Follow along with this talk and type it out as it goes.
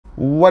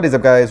What is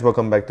up guys,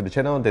 welcome back to the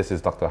channel. This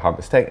is Dr.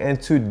 Harvest Tech, and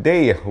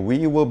today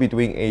we will be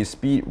doing a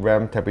speed,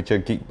 RAM, temperature,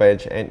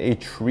 Geekbench and a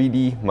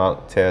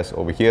 3DMark test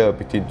over here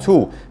between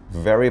two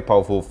very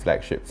powerful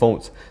flagship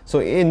phones. So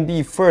in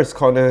the first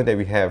corner that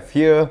we have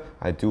here,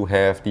 I do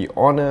have the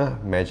Honor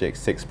Magic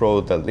 6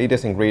 Pro, the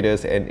latest and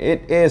greatest, and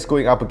it is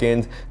going up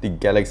against the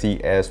Galaxy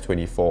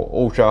S24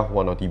 Ultra,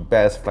 one of the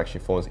best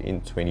flagship phones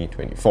in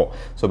 2024.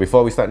 So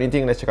before we start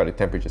anything, let's check out the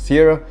temperatures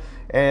here.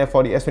 And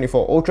for the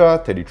S24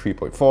 Ultra,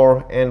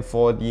 33.4, and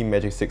for the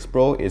Magic 6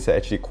 Pro, it's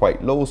actually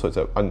quite low, so it's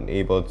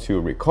unable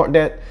to record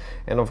that.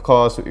 And of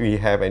course, we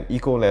have an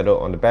eco leather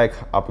on the back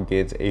up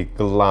against a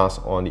glass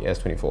on the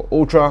S24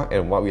 Ultra.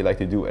 And what we like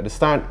to do at the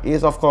start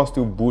is, of course,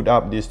 to boot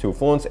up these two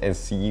phones and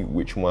see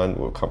which one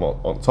will come out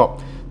on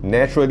top.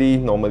 Naturally,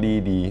 normally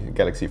the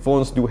Galaxy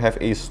phones do have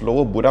a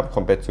slower boot up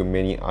compared to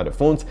many other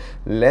phones.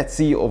 Let's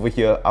see over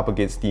here up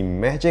against the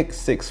Magic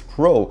 6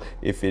 Pro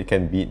if it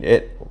can beat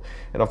it.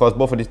 And of course,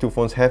 both of these two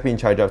phones have been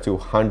charged up to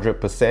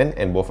 100%,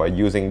 and both are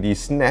using the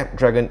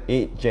Snapdragon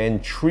 8 Gen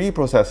 3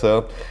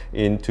 processor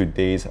in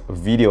today's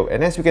video.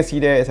 And as you can see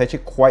there, it's actually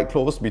quite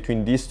close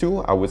between these two.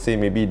 I would say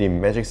maybe the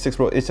Magic 6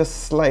 Pro is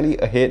just slightly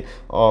ahead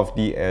of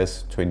the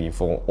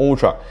S24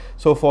 Ultra.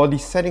 So for the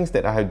settings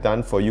that I have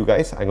done for you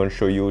guys, I'm going to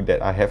show you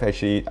that I have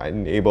actually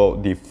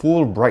enabled the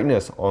full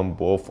brightness on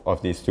both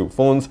of these two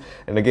phones.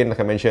 And again, like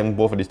I mentioned,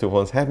 both of these two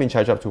phones have been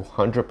charged up to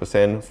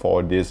 100%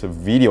 for this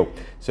video.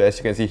 So as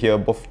you can see here,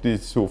 both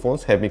these two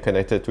phones have been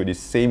connected to the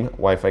same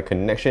Wi-Fi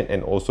connection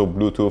and also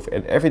Bluetooth,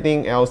 and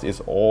everything else is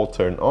all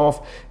turned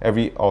off.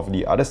 Every of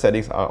the other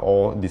settings are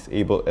all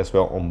disabled as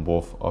well on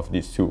both of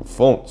these two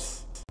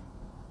phones.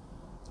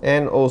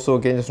 And also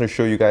again, just to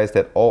show you guys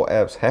that all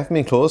apps have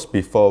been closed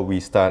before we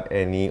start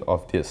any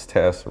of this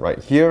test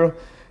right here.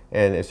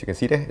 And as you can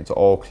see there, it's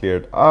all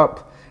cleared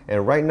up.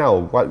 And right now,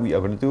 what we are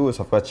going to do is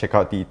of course check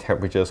out the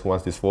temperatures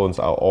once these phones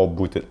are all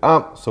booted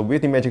up. So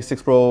with the Magic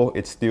 6 Pro,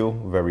 it's still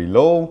very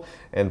low.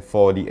 And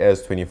for the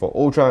S24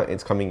 Ultra,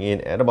 it's coming in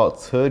at about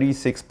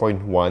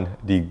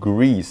 36.1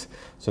 degrees.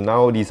 So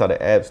now these are the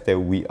apps that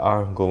we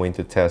are going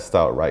to test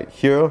out right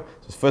here.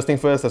 So first thing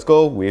first, let's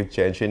go with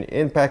Genshin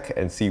Impact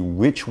and see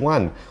which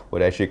one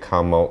would actually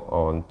come out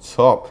on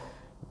top.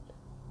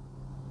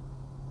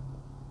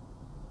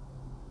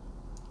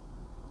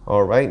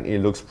 Alright,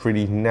 it looks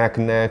pretty neck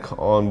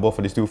on both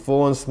of these two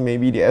phones.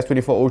 Maybe the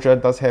S24 Ultra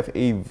does have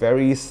a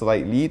very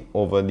slight lead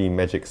over the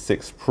Magic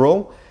 6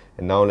 Pro.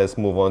 And now let's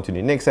move on to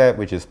the next app,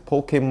 which is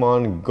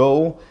Pokemon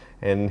Go.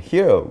 And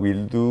here we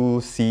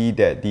do see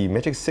that the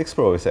Magic 6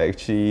 Pro is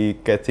actually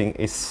getting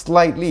a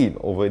slight lead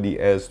over the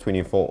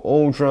S24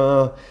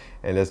 Ultra.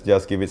 And let's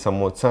just give it some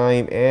more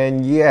time.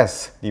 And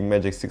yes, the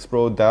Magic 6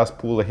 Pro does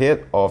pull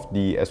ahead of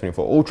the S24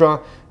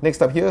 Ultra.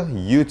 Next up here,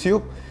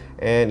 YouTube.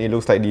 And it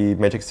looks like the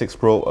Magic 6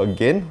 Pro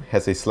again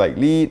has a slight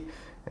lead.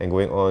 And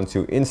going on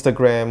to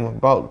Instagram,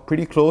 about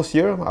pretty close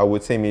here. I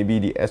would say maybe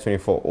the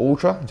S24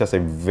 Ultra, just a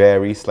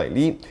very slight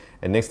lead.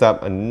 And next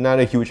up,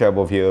 another huge app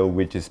over here,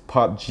 which is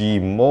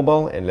PUBG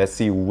Mobile. And let's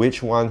see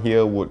which one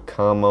here would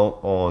come out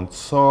on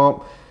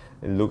top.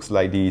 It looks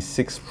like the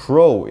 6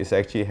 Pro is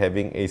actually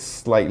having a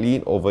slight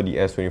lead over the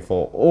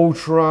S24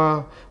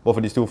 Ultra. Both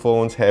of these two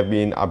phones have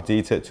been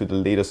updated to the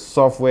latest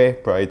software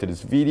prior to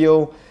this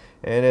video.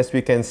 And as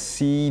we can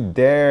see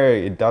there,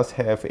 it does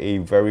have a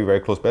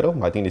very close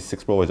battle. I think the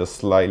 6 Pro is just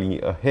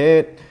slightly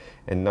ahead.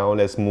 And now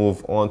let's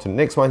move on to the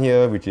next one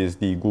here, which is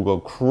the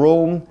Google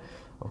Chrome.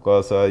 Of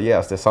course,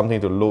 yes, there's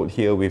something to load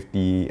here with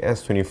the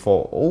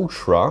S24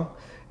 Ultra.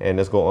 And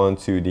let's go on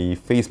to the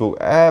Facebook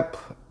app.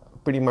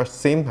 Pretty much the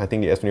same. I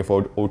think the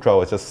S24 Ultra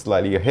was just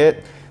slightly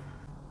ahead.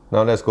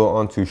 Now let's go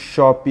on to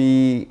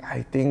Shopee.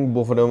 I think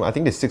both of them, I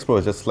think the 6 Pro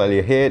is just slightly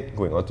ahead.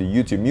 Going on to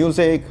YouTube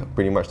Music,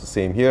 pretty much the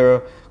same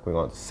here. Going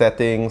on to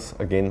Settings,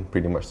 again,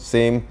 pretty much the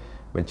same.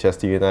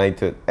 Manchester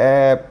United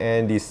app,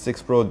 and the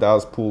 6 Pro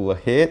does pull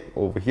ahead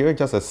over here,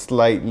 just a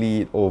slight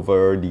lead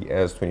over the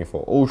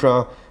S24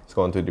 Ultra. Let's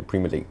go on to the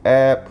Premier League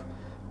app.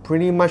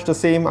 Pretty much the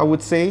same, I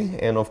would say.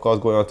 And of course,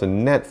 going on to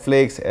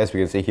Netflix, as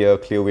we can see here,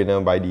 clear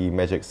winner by the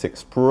Magic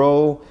 6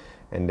 Pro.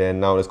 And then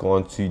now let's go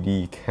on to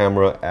the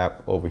camera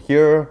app over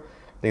here.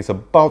 I think it's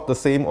about the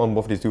same on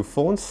both these two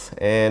phones.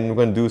 And we're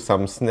going to do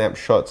some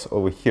snapshots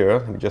over here.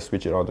 Let me just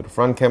switch it on to the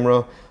front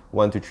camera.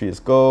 1, 2, 3, let's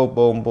go.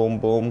 Boom, boom,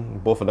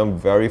 boom. Both of them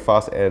very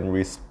fast and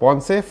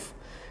responsive.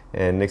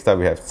 And next up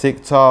we have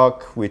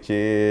TikTok, which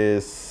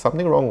is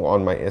something wrong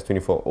on my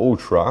S24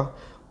 Ultra.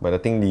 But I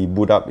think the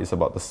boot up is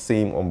about the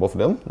same on both of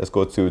them. Let's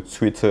go to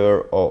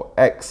Twitter or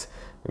X.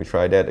 Let me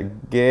try that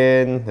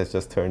again. Let's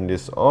just turn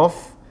this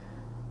off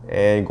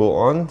and go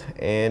on,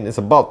 and it's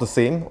about the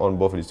same on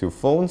both of these two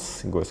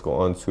phones. Let's go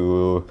on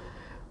to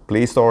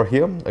Play Store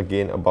here,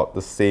 again about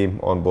the same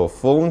on both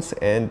phones,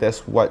 and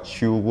that's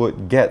what you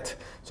would get.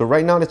 So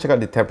right now, let's check out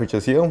the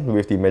temperatures here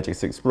with the Magic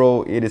 6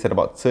 Pro. It is at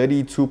about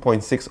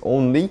 32.6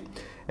 only.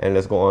 And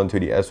let's go on to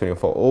the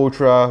S24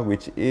 Ultra,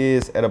 which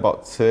is at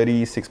about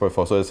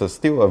 36.4. So it's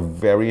still a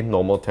very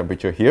normal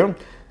temperature here.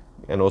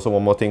 And also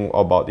one more thing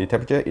about the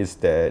temperature is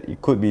that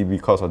it could be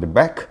because of the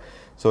back.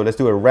 So let's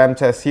do a RAM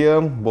test here.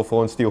 Both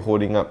phones still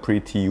holding up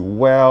pretty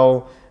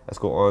well. Let's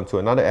go on to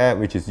another app,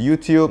 which is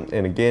YouTube.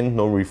 And again,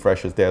 no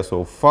refreshes there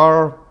so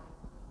far.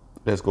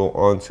 Let's go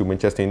on to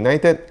Manchester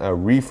United. A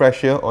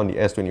refresh here on the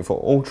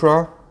S24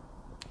 Ultra.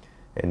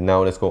 And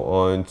now let's go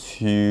on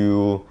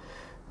to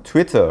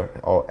Twitter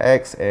or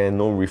X, and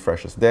no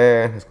refreshes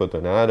there. Let's go to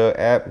another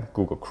app,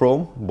 Google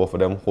Chrome. Both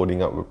of them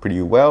holding up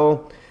pretty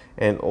well.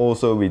 And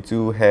also we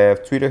do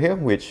have Twitter here,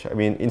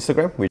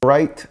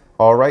 Instagram.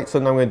 Alright, so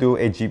now I'm going to do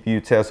a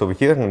GPU test over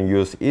here. I'm going to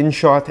use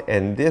INSHOT,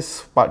 and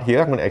this part here,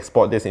 I'm going to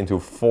export this into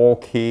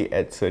 4K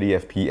at 30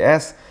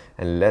 FPS.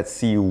 And let's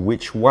see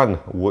which one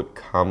would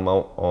come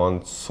out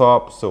on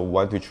top. So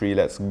 1, 2, 3,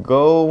 let's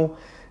go.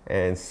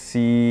 And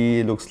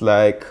see, looks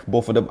like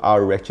both of them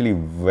are actually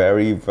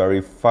very,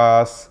 very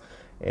fast.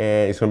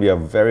 And it's going to be a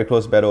very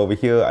close battle over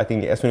here. I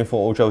think the S24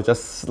 Ultra was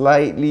just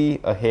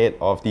slightly ahead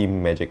of the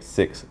Magic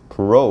 6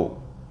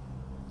 Pro.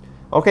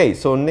 Okay,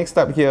 so next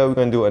up here, we're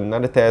going to do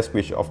another test,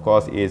 which of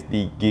course is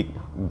the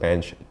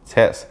Geekbench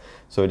test.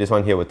 So this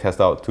one here will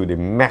test out to the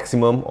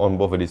maximum on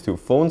both of these two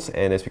phones.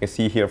 And as you can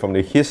see here from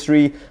the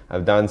history,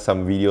 I've done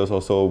some videos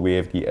also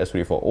with the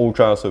S24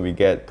 Ultra, so we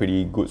get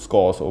pretty good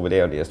scores over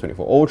there on the S24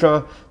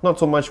 Ultra. Not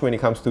so much when it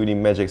comes to the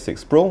Magic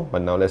 6 Pro,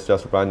 but now let's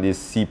just run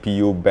this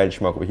CPU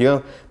benchmark over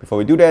here. Before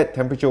we do that,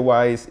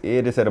 temperature-wise,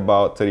 it is at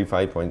about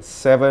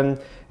 35.7,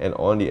 and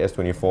on the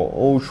S24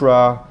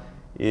 Ultra,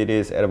 it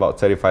is at about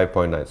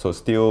 35.9, so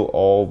still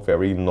all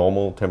very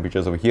normal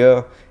temperatures over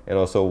here. And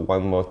also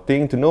one more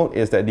thing to note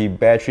is that the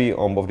battery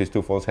on both these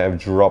two phones have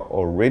dropped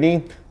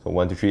already. So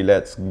 1, 2, 3,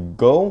 let's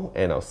go,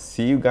 and I'll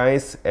see you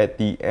guys at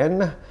the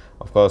end,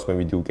 of course, when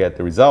we do get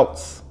the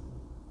results.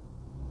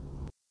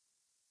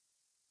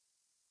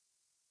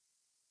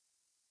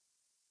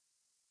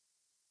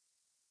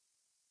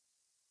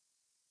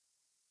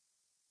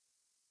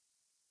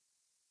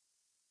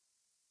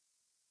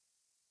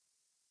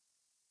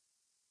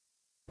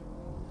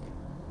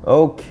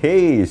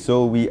 Okay,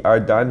 so we are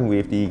done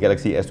with the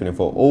Galaxy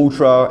S24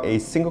 Ultra. A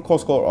single core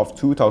score of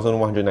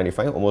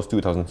 2,195, almost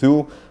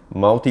 2,002.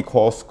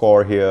 Multi-core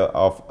score here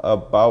of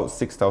about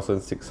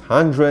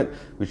 6,600,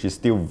 which is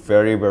still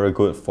very, very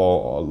good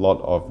for a lot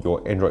of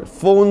your Android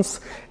phones.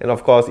 And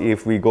of course,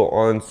 if we go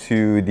on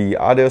to the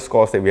other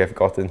scores that we have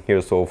gotten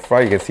here so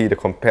far, you can see the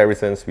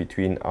comparisons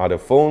between other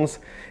phones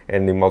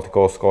and the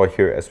multi-core score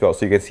here as well.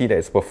 So you can see that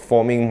it's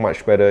performing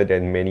much better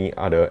than many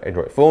other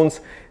Android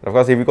phones. And of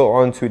course, if we go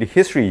on to the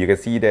history, you can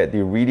see that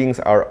the readings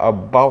are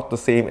about the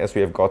same as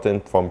we have gotten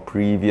from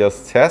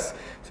previous tests.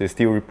 So it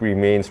still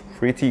remains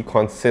pretty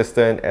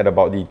consistent at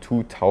about the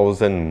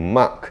 2,000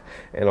 mark.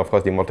 And of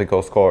course, the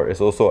multi-core score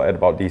is also at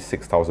about the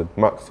 6,000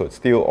 mark. So it's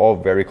still all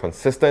very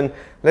consistent.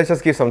 Let's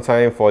just give some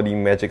time for the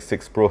Magic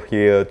 6 Pro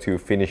here to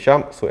finish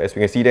up. So as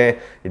we can see there,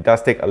 it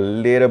does take a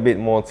little bit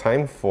more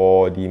time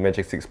for the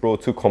Magic 6 Pro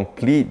to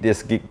complete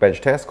this Geekbench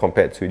test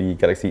compared to the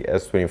Galaxy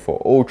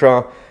S24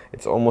 Ultra.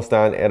 It's almost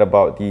done at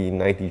about the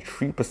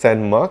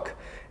 93% mark.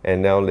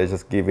 And now let's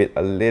just give it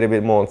a little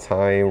bit more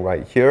time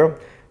right here.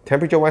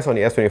 Temperature-wise on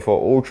the S24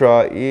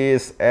 Ultra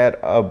is at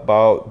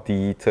about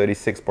the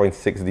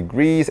 36.6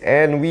 degrees,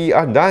 and we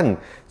are done.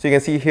 So you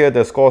can see here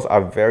the scores are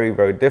very,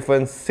 very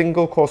different.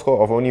 Single core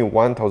score of only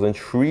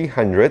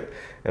 1,300,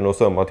 and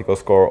also a multi-core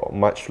score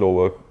much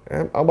lower,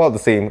 about the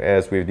same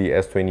as with the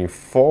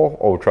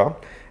S24 Ultra.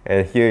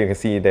 And here you can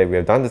see that we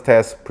have done the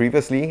test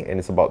previously, and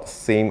it's about the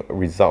same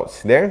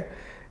results there.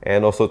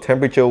 And also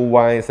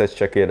temperature-wise, let's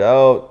check it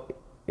out.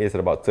 It's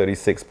at about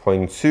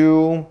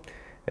 36.2.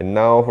 And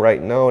now,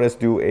 right now, let's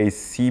do a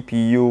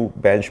CPU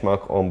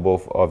benchmark on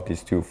both of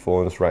these two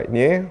phones right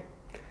here.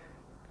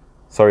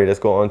 Sorry, let's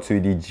go on to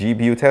the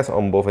GPU test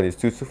on both of these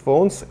two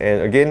phones.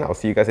 And again, I'll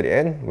see you guys at the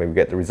end when we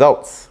get the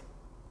results.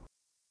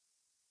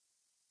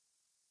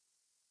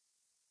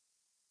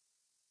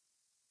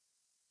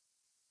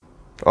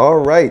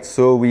 Alright,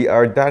 so we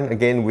are done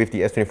again with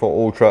the S24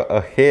 Ultra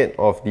ahead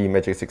of the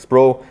Magic 6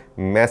 Pro.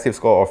 Massive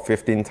score of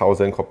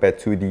 15,000 compared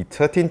to the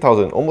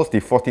 13,000, almost the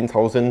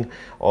 14,000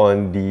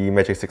 on the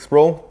Magic 6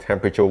 Pro.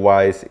 Temperature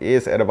wise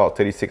is at about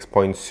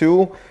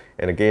 36.2.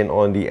 And again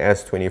on the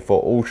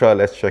S24 Ultra,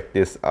 let's check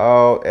this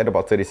out, at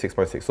about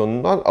 36.6. So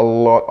not a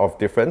lot of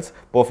difference.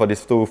 Both of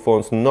these two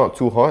phones not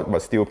too hot,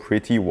 but still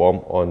pretty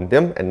warm on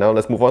them. And now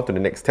let's move on to the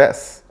next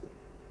test.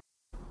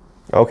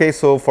 Okay,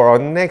 so for our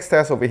next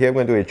test over here,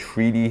 we're going to do a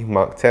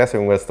 3DMark test,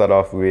 and we're going to start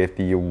off with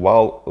the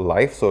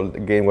wildlife. So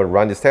again, we're going to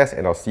run this test,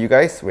 and I'll see you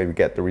guys when we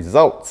get the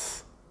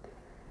results.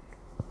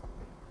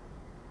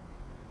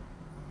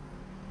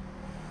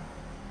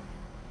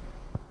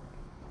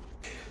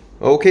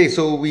 Okay,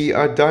 so we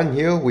are done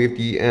here with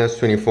the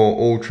S24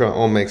 Ultra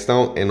all maxed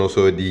out, and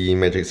also the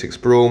Magic 6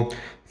 Pro.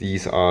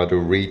 These are the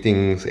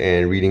ratings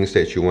and readings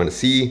that you want to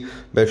see.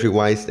 Battery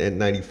wise at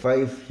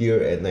 95,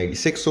 here at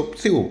 96, so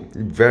still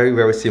very,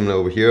 very similar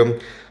over here.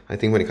 I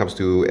think when it comes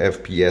to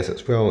FPS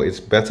as well,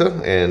 it's better,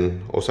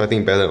 and also I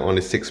think better on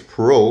the 6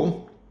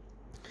 Pro.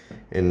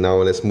 And now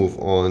let's move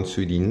on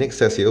to the next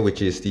test here,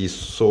 which is the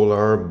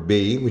Solar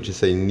Bay, which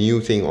is a new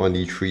thing on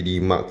the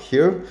 3DMark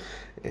here.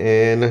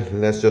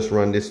 And let's just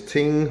run this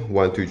thing.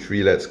 1, 2,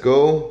 3, let's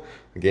go.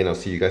 Again, I'll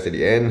see you guys at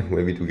the end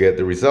when we do get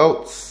the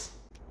results.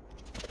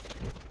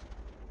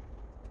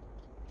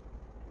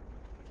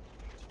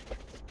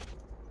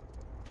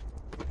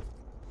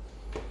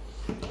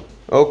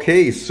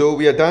 Okay, so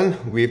we are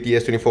done with the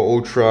S24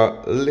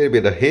 Ultra, a little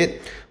bit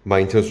ahead,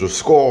 but in terms of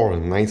score,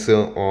 nicer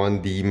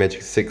on the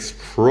Magic 6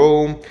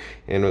 Pro.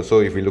 And also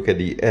if we look at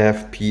the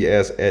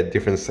FPS at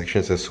different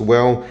sections as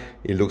well,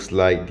 it looks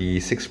like the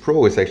 6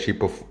 Pro is actually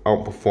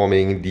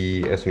outperforming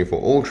the S24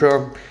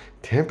 Ultra.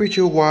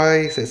 Temperature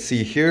wise, let's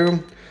see here,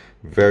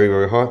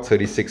 very hot,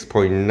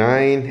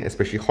 36.9,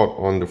 especially hot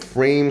on the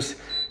frames.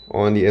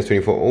 On the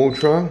S24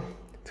 Ultra,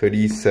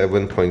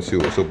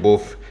 37.2, so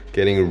both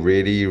getting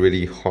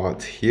really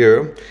hot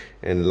here.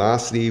 And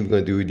lastly, we're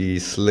going to do the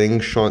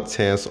slingshot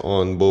test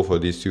on both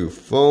of these two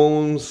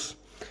phones.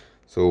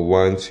 So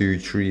 1, 2,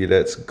 3,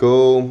 let's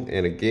go.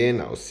 And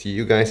again, I'll see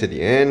you guys at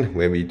the end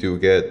when we do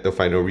get the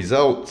final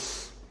results.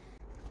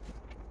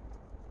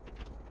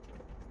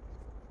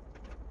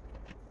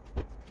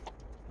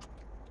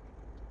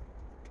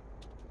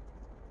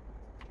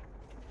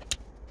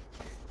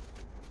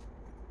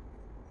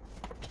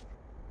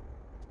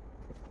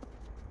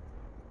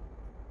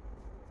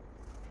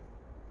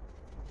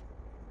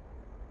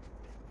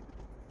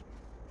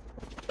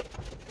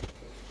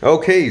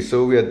 Okay,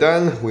 so we are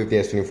done with the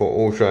S24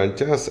 Ultra,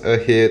 just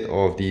ahead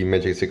of the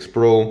Magic 6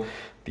 Pro.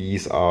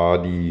 These are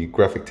the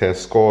graphic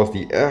test scores,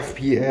 the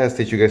FPS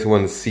that you guys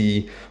want to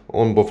see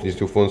on both of these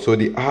two phones. So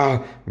they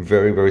are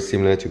very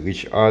similar to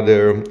each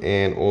other.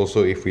 And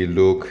also if we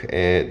look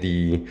at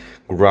the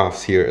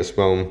graphs here as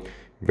well,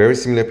 very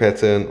similar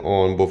pattern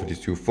on both of these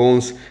two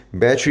phones.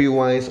 Battery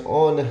wise,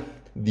 on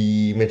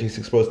the Magic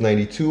 6 Pro is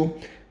 92,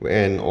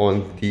 and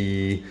on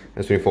the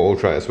S24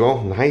 Ultra as well,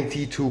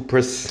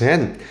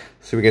 92%.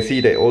 So we can see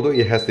that although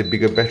it has the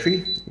bigger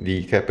battery,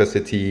 the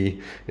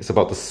capacity is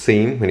about the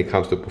same when it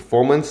comes to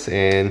performance.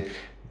 And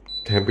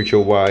temperature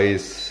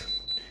wise,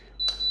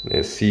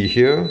 let's see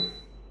here,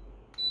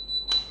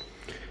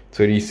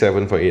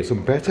 37.8. So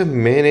better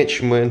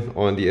management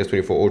on the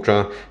S24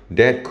 Ultra,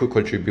 that could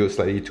contribute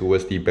slightly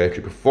towards the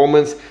battery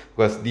performance,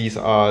 because these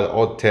are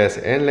all tests.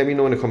 And let me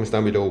know in the comments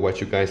down below what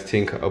you guys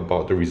think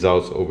about the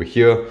results over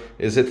here.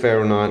 Is it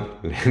fair or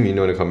not? Let me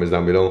know in the comments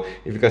down below.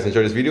 If you guys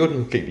enjoyed this video,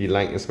 click the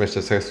like and smash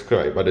the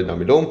subscribe button down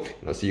below,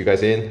 and I'll see you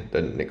guys in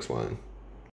the next one.